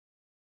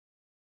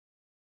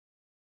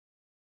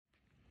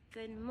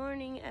Good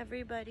morning,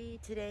 everybody.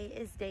 Today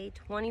is day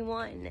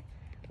 21.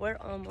 We're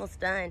almost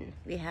done.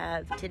 We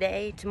have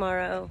today,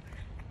 tomorrow,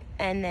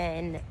 and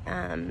then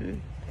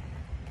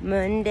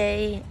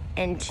Monday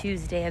and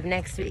Tuesday of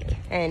next week.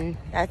 And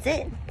that's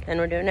it. Then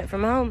we're doing it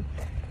from home.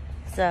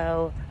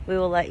 So we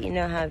will let you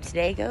know how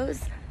today goes.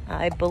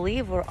 I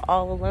believe we're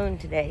all alone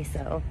today,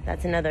 so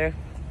that's another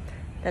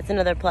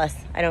plus.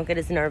 I don't get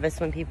as nervous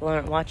when people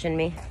aren't watching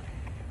me.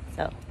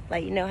 So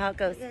let you know how it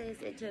goes. Hey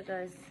guys, it took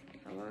us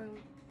how long?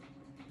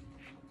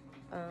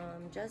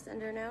 Just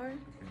under an hour?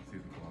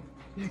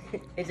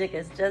 It took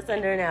us just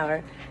under an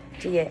hour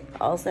to get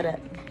all set up.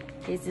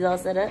 Casey's all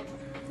set up.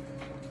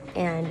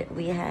 And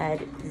we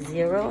had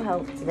zero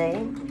help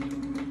today.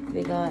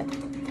 We got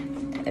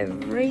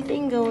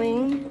everything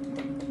going.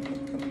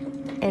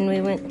 And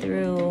we went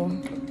through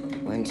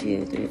 1,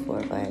 2, 3,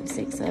 4, 5,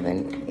 6,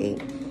 7,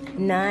 8,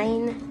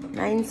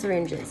 9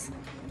 syringes.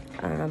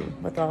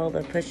 With all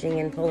the pushing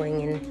and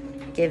pulling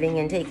and giving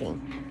and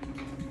taking.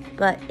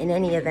 But in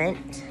any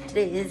event,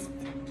 today is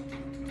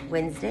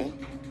Wednesday,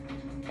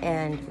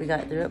 and we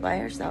got through it by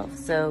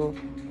ourselves. So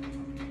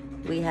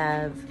we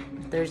have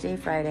Thursday,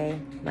 Friday,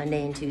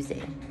 Monday, and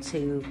Tuesday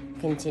to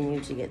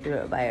continue to get through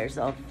it by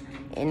ourselves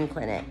in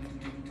clinic.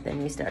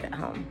 Then we start at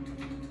home.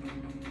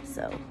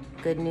 So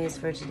good news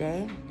for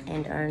today,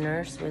 and our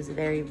nurse was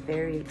very,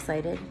 very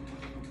excited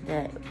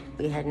that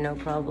we had no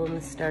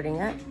problems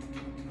starting up,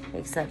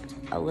 except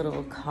a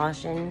little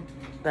caution,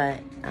 but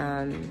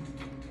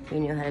we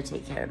knew how to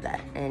take care of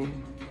that and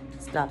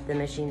stop the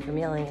machine from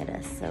yelling at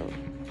us. So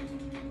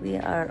we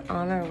are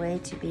on our way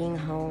to being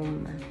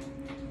home.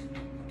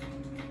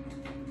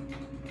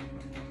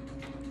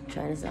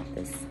 Trying to stop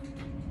this.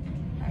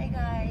 Hi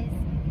guys,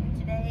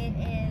 today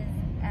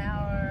is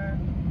our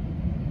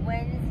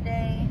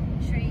Wednesday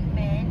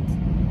treatment,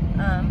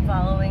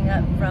 following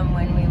up from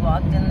when we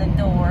walked in the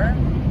door.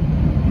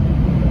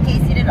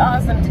 Casey did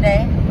awesome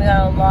today. We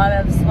got a lot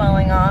of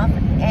swelling off,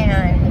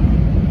 and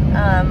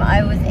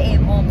I was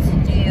able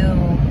to do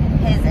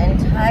his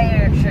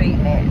entire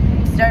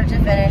treatment, start to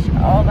finish,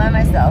 all by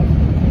myself.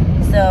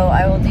 So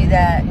I will do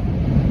that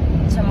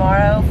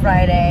tomorrow,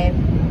 Friday,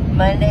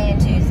 Monday, and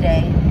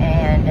Tuesday,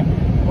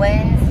 and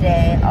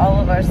Wednesday all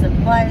of our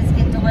supplies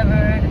get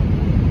delivered.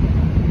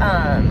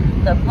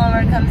 The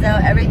plumber comes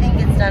out, everything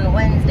gets done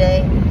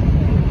Wednesday,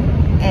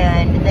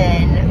 and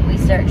then we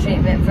start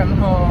treatment from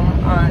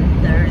home on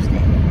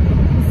Thursday.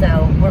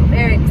 So we're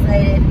very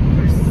excited,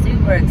 we're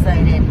super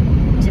excited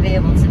to be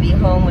able to be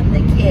home with the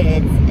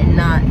kids and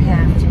not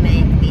have to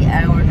make the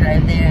hour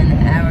drive there and the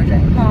hour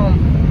drive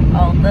home,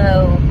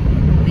 although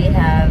we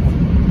have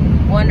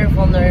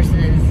wonderful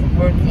nurses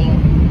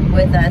working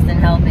with us and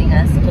helping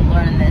us to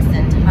learn this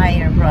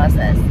entire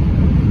process.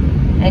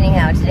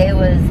 Anyhow, today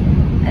was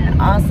an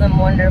awesome,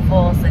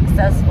 wonderful,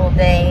 successful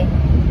day,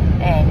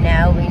 and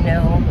now we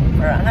know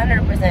for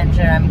 100%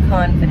 sure, I'm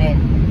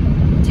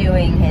confident,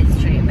 doing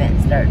his treatment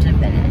start to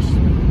finish.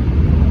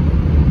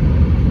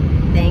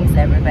 Thanks,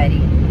 everybody.